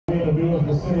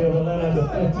city of Atlanta, the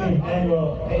 15th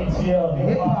annual ATL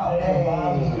Hip-Hop Day.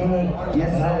 Vibes is good.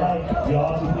 Yes, and I like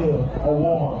y'all to feel a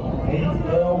warm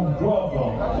ATL drug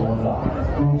zone.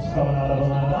 Groups coming out of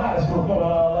Atlanta. The hottest group coming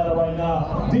out of Atlanta right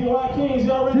now. Dykingz,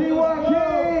 y'all ready?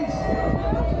 Dykingz!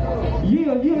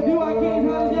 Yeah, Dykingz,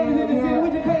 hottest niggas in the city. We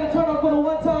just paid a turn up for the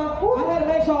one time. I had to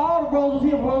make sure all the bros was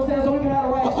here for what I'm saying, so we can have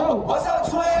the right show. What's up,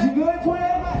 twin? You good, twin?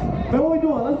 Man, what we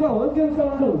doing? Let's go. Let's get him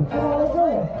something to do. Come on, let's go.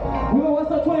 We go,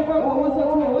 what's up, twin? First, what's up,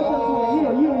 twin? What's up,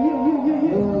 twin? Yeah.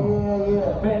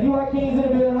 Man, Dykingz in the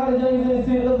building, hottest niggas in the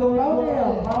city. Let's go. All right.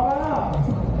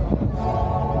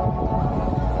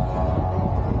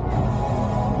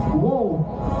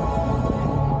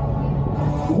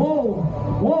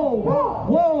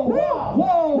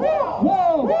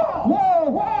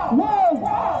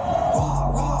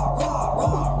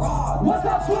 What's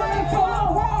up, twin? Come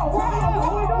on,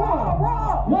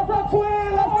 what's up,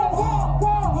 twin? Let's go.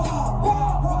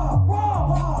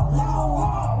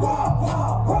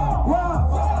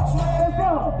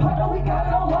 We got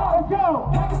it on lock. Let's go.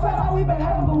 Pack us out, we been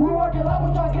having, but we working like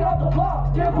we trying to get off the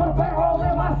block. Still put a bankroll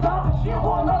in my sock. Shit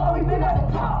going up like we been at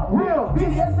the top. Real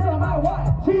BDS in my watch.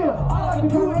 Chill. All I can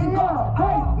do is up.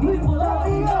 Hey, leave for love,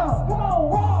 eat up. Come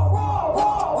on, raw.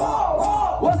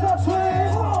 What's up, twin?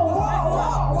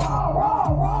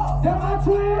 That my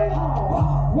twin?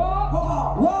 Walk.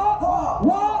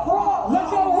 Let's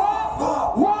go walk.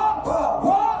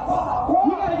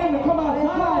 We gotta get him to come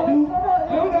outside, dude.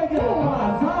 Man, we gotta get him to come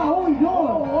outside. What we doing?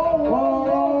 Whoa.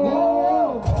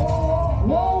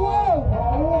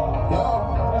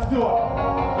 Let's do it.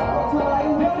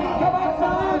 Come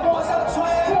outside. What's up,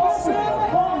 twin?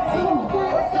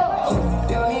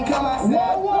 They don't need come outside.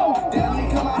 They don't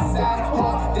need come outside.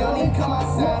 They don't need come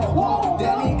outside. They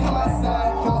don't need come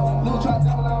outside. Little try to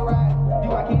tell me all right.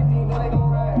 Dykingz, you know they gon'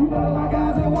 ride. You know my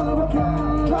guys ain't one of a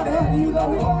kind. Try to have you know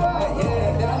we gon' ride.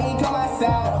 Yeah, they don't need come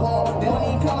outside. They don't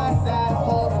need come outside.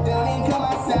 They don't need come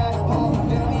outside.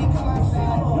 They don't need come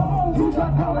outside. You try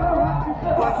to tell me all right.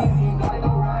 Dykingz, you know they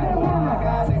gon' ride. You know my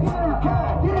guys ain't one of a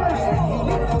kind. Yeah, you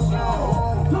know they gon' shine.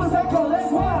 Let's go,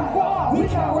 let's ride. We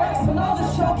got racks and all the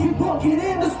show. Keep walking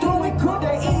in the store, we cook,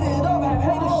 they eat it up and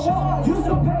pay the show. Used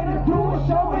to pay to do a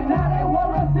show, and now they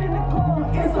want us in the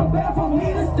club. It's so bad for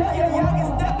me to stay, yeah, y'all can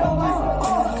step on my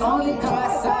spot. Only come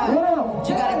outside, you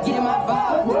gotta get in my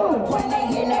vibe. When they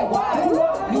hear that wide,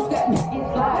 you got me get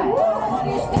slide.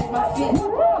 Money is stretch my fit,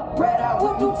 bread out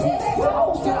with new tits. Straight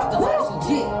off the line,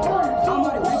 legit. I'm on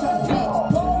the bitch, I'm bitch.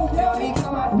 Tell me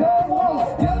come outside,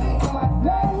 tell me come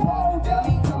outside, tell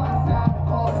me come outside,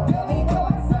 tell me come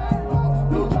outside.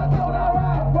 Blue truck on our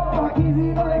ride, Dykingz,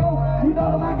 you know they gon' ride. You know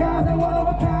my guys ain't one of a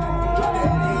kind.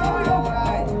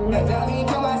 Tell me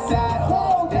come outside,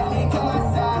 tell me come outside, tell me come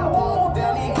outside,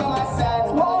 tell me come outside,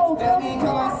 tell me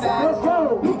come outside. Let's go.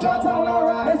 Blue truck on our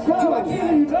ride. Let's go.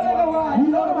 Dykingz, you know they gon' ride. You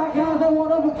know that my guys ain't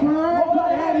one of a kind.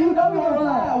 You know we gonna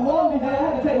ride. I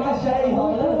had to take my shades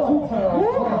off. That's a two-turn.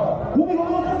 What we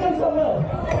gonna do? Let's get something else.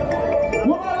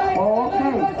 What my legs?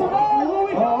 What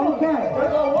we doing? Okay.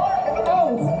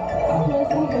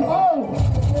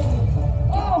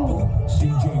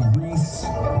 DJ Reese.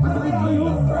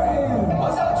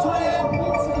 What's up, twin?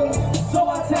 So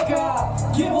I take her out,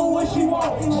 give her what she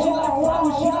want. She like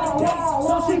flowers, she like dates,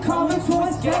 so she coming to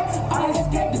escape. I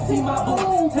escape to see my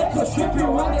boo. Take her tripping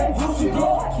around that blue, she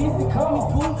blow. I kiss and call me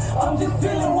boo. I'm just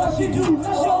feeling what she do.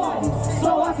 So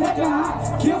I take her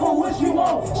out, give her what she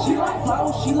want. She like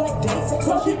flowers, she like dates,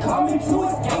 so she coming to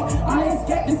escape. I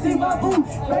escape to see my boo.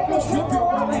 Take her tripping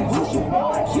around that blue, she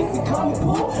blow. I kiss and call me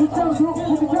boo. I'm just feeling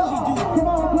what she do.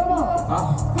 Come on.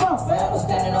 Forever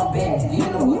standing on bed, you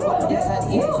know we put that's how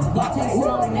it is. Y'all take it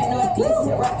on the net, no it glitz.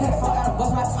 Right, can't fuck out of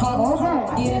bust my skin.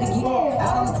 Get it again,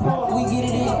 out on the pump, we get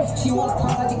it in. She wanna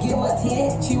pump, I can give her a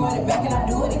 10. She run it back and I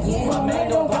do it again. My man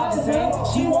don't buy the same.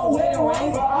 She won't wear the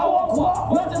rain, but I won't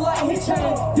walk. Once the light hit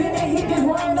chain, then they hit this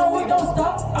rain, no we don't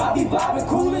stop. I be vibing,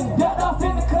 coolin', ducked off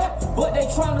in the cut, but they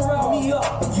tryna round me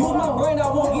up. Use my brain, I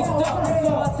won't get stuck.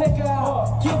 So I take her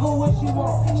out, give her what she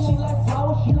want. She like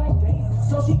flowers, she like dates,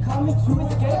 so she coming to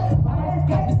escape. I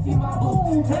escape to see my boo.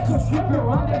 Take her tripping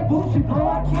around that boo. She blow,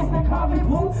 I kiss and call me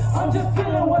boo. I'm just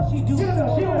feeling what she do. She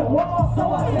will walk,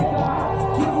 so I take her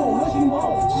out, give her what she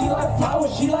want. She like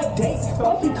flowers, she like dates,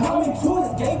 so she coming to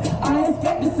escape. I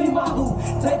escape to see my boo.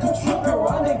 Take her tripping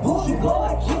around that boo. She blow,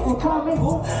 I kiss and call me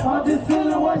boo. I'm just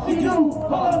feeling what she do.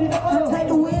 Take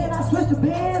the win, I switch the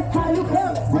bands. How you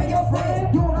come? Bring your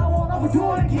friend. Do what I want, I'ma do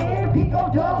it again.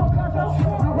 Pico dog, I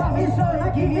rock me so I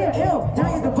can get ill.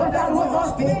 Giants the bust out with my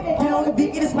spin. Get on the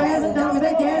beat, get it smashed and diamonds,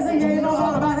 they dancing. Yeah, you know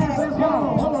all about that.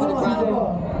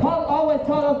 Paul always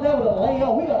told us never to lay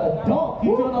up. We gotta dunk.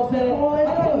 You feel what I'm saying?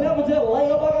 I can't never just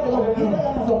lay up. I gotta go get that.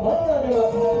 I got some money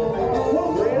on there.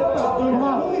 Come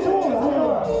on. What we doing?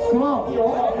 Come on.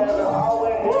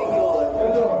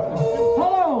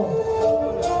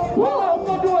 Hold on. We're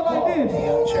gonna do it like this.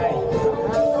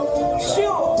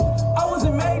 Shoot. I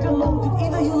wasn't made to lose.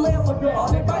 Either you laugh or draw.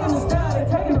 They biting the style. They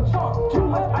taking the trunk. Too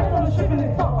much ice on the ship and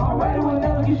it's up. Already will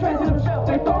never get straight to the shelf.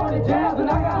 They throwing the jabs and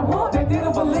I got them hooked. They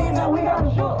didn't believe that we got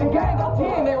them shook. The gang got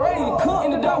 10. They ready to cook.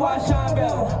 In the dark while I shine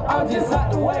better. I'm just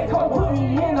out the way. Come put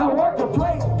me in. I work the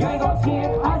place. Gang on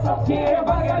 10. Ice up 10.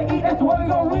 Everybody gotta eat. That's the way we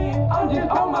gon' win. I'm just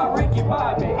on my Ricky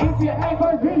Bobby. If you ain't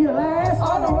first, be your last.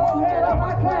 I'm the wrong head of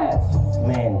my class.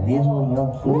 Man, these little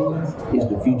young kids is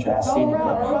the future. I see it.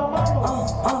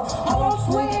 Hold on,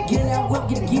 sweet. Get in that whip,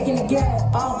 get a geek in the gas.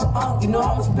 You know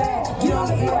I was bad. Get on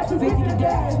the air, 250 to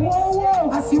dash.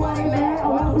 I see why they mad. I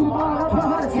want to do mine. I put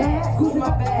my tag. Gucci my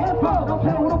bag. Let's go. Don't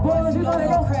play with the boys. You know they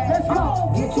gon' crash. Let's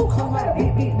go. Get too close, might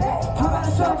beat back. Pop out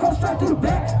the shot, come straight through the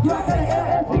back. You I got an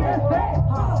LSCS back.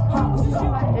 What you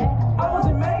like that? I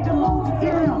wasn't made to lose.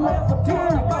 Either you left or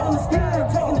down. Right in the sky,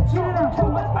 taking the tune. Too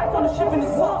much ice on the ship and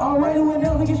it's up. Already went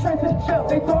down, we get straight to the chip.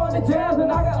 They throwing the jabs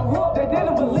and I got them hooked. They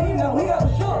didn't believe that we got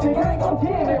them shook. They gang on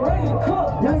 10, they ready to cook.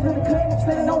 Young's in the cut,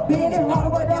 standing on bend and all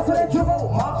the way down so they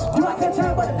dribble. You I can't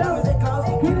change but the diamonds they cause.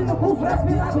 Get in the booth, that's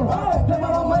me like a roll. Play my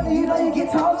money, you know you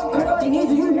get tossed. Crack up the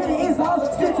engine, you hear the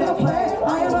exhaust. Stick to the plan,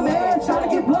 I am a man. Trying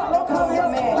to get blocked, don't call me a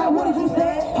man. Like what did you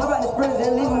say? Pop out the sprinters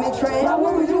and leave them in train. Like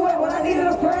where was you at when I needed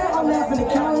a friend? I'm laughing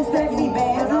at counting, stacking these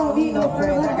bands. I don't need no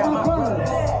friends, I got my brothers.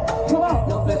 Come on.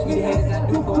 No flesh with the haters, I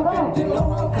do for them. Didn't know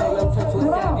where I'm coming, I'm touch with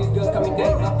that. These girls call me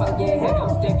Dave, my fucking head. I'm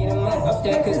stacking them up, I'm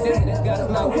staying consistent. It's got us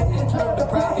my witness. Turn up the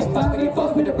profit, fuck with these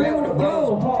folks with the bread with the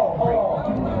bros.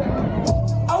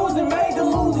 I wasn't made to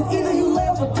lose. It's either you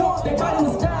laugh or talk. They biting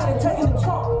the style, they taking the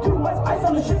trunk. Too much ice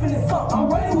on the ship and it's up. I'm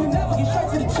ready, we never get straight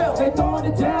to the chip. They throwing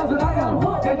the jabs and I got them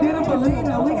hooked. They didn't believe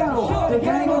that we got them hooked. The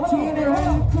gang on 10, they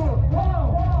ready to cook.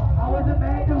 I wasn't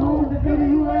made to lose. It's either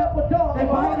you laugh or talk. They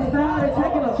biting the style, they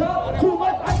taking the trunk. Too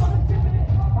much ice on the ship and it's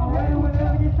up. I'm ready, we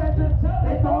never get straight to the chip.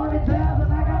 They throwing the jabs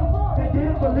and I got them hooked. They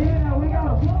didn't believe that we got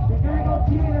them hooked. The gang on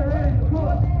 10, they ready to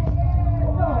cook.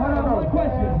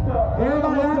 Question.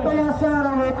 Everybody, I'll throw y'all side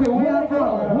on real quick. Where y'all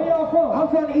from? Where y'all from? I'm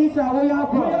from the east side. Where y'all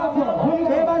from? Where y'all from?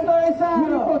 Everybody throw their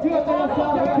side up. You got to throw your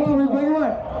side up. Come on, bring it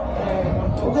up.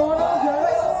 What's going on, Jay?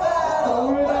 Throw your side on.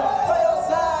 Throw your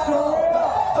side on.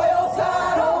 Throw your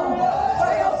side on.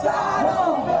 Throw your side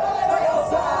on. Throw your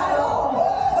side on.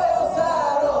 Throw your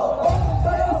side on.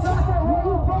 Throw your side on. Where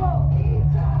you from?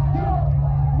 East side.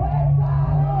 West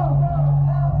side on.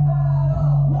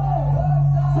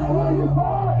 So where you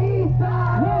from? East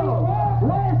side,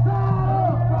 west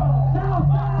side, south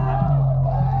side,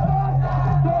 north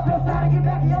side. Throw your side and get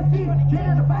back in your seat. Get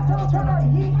in the fight, turn out the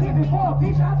heat. Hit before a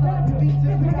beach, I start to beat.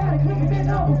 If you got a click, bend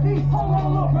over feet. Hold on,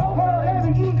 look, bro, world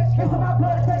every eat. It's my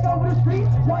blood to take over the street.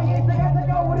 Why you ain't think I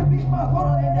take over the beach? My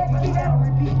phone on that neck, keep that on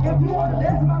repeat. If you want to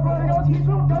dance, my brother don't teach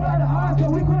you. Don't know the hard, so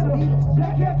we couldn't beat.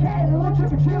 Black hair cat and a little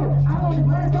trick or treat. I know this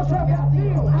money, so trap got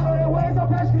steal. I know that way, so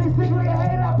passionately secret. I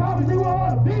hate it, I promise you won't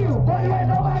want to feel. But you ain't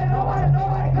nobody.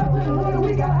 Come to the hood and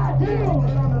we got ideals.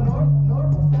 On the north,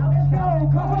 south, and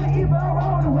south. Come on the east, but I'm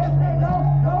on the west. They no.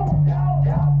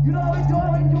 You know what we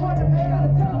doing, the man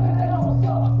gotta tell them, they know what's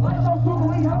up. Like no super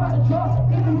league, how about the truck?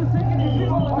 Either you sick in this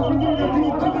shit, or you get the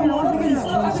beat. I can't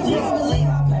believe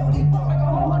I play with these bucks. Like a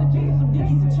whole 100 G's, some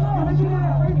dickies and chucks. But you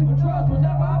ain't crazy for drugs.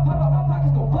 Whenever I pop out, my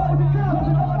pockets go bust. Cause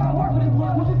you know like I work for this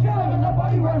one. What you telling me?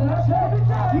 Nobody running that shit.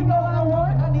 You know what I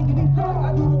want? I need to be tough.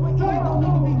 I do what you ain't, don't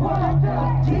need to be one.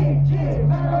 Jig.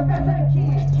 Matter of fact,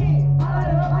 say kid. I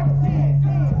light it up like a sin.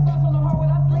 Sauce on the heart when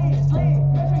I slid.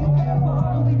 Make sure you pay us for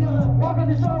hard we done. Walking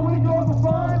the show, we do it for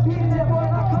fun. Beating that boy,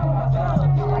 I call my son.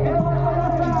 Like everybody on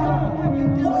your side.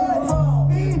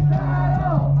 East side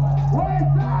up. West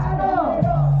side up.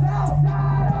 South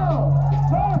side up.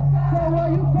 North side. So where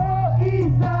you from?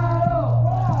 East side up.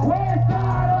 West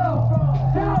side up.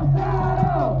 South side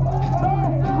up.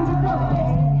 North side up.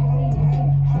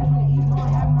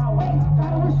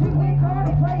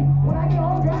 When I get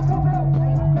home, I come out.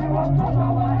 Man, what's up, my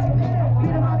wife?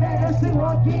 Get in my bag, that shit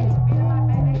won't get it.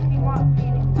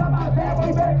 Tell my bad boy,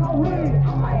 you better come with it.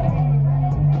 I'm like, hey.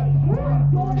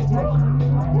 Doing it, okay.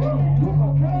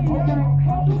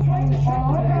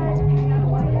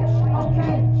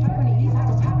 From the east, I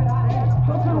can pop it out of there.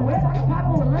 Go to the west, I can pop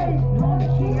on the lake. Knowing the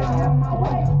key, I'll have my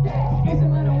way. It's a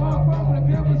little wrong from when the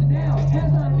girl puts it down.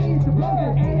 Hands on knees to blow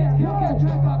it. You can't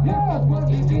drink up, you must work,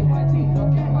 you drink my teeth.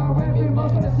 Don't get my rap, big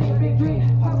most of the same big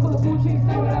dream. Pop full of blue cheese,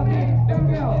 know what I mean? Them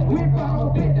girls, we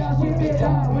from bit down, she bit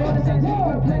down. We on the same team,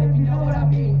 we're playing if you know what I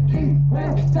mean. East,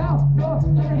 west, south, north,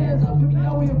 turn hands up if you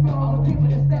know where you're from. I'm gonna keep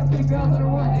it a step,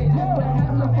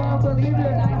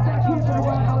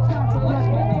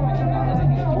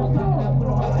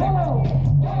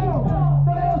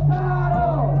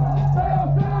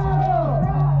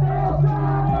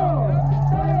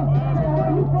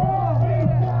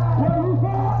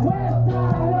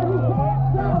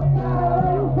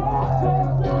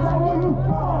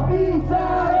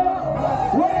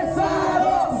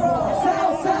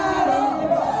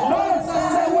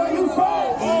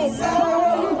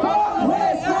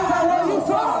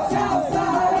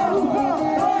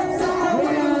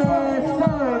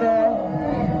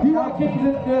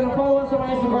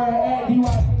 Instagram at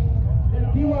Dykingz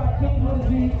with a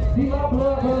Z. D my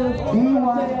blood brothers. Dykingz.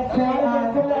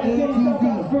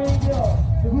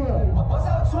 What's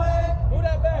up, twin? Who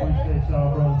that back? Appreciate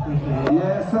y'all, bro. Appreciate it.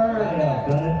 Yes, sir. Yeah,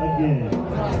 done it again.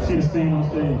 See the steam on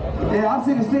stage. Yeah, I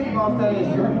see the steam on stage.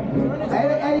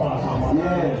 Hey.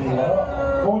 Yeah.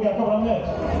 What we got coming up next?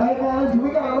 Hey man, listen, we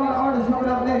got a lot of artists coming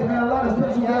up next, man. A lot of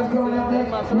special guests coming up next.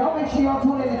 Y'all make sure y'all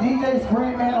tune in to DJ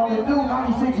Scream, man, on the new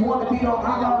 96.1 to beat on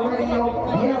iHeartRadio.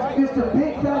 Yes, Mr.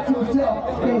 Big Fat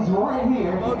himself is right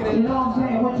here. You know what I'm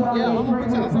saying? What y'all do?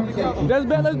 Appreciate you. That's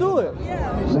bad, let's do it.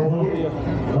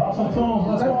 Drop some tunes.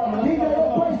 Let's go. DJ,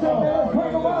 let's play something, man. Let's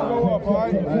bring them out.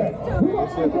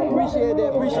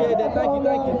 Appreciate that, thank you.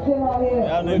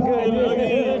 Y'all look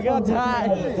good, got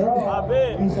tired. I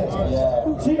bet.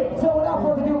 So without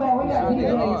further ado, man, we got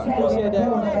Dykingz. Appreciate that.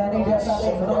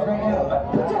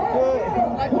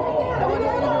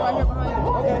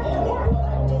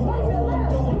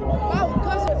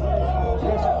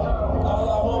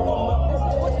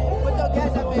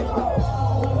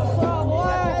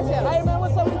 Hey man,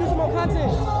 what's up? We do some more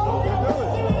content.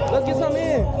 Let's get some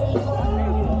in.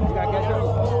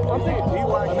 I'm thinking Dykingz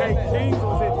or is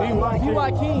it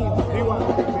Dykingz.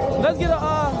 Let's get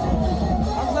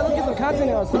let's get some content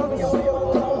in or something.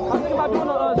 I'm thinking about doing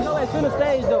a show at center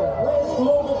stage though.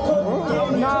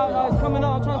 Nah, it's coming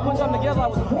up. I'm trying to put something together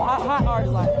like with hot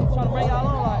artists, like trying to bring y'all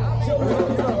on,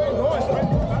 like.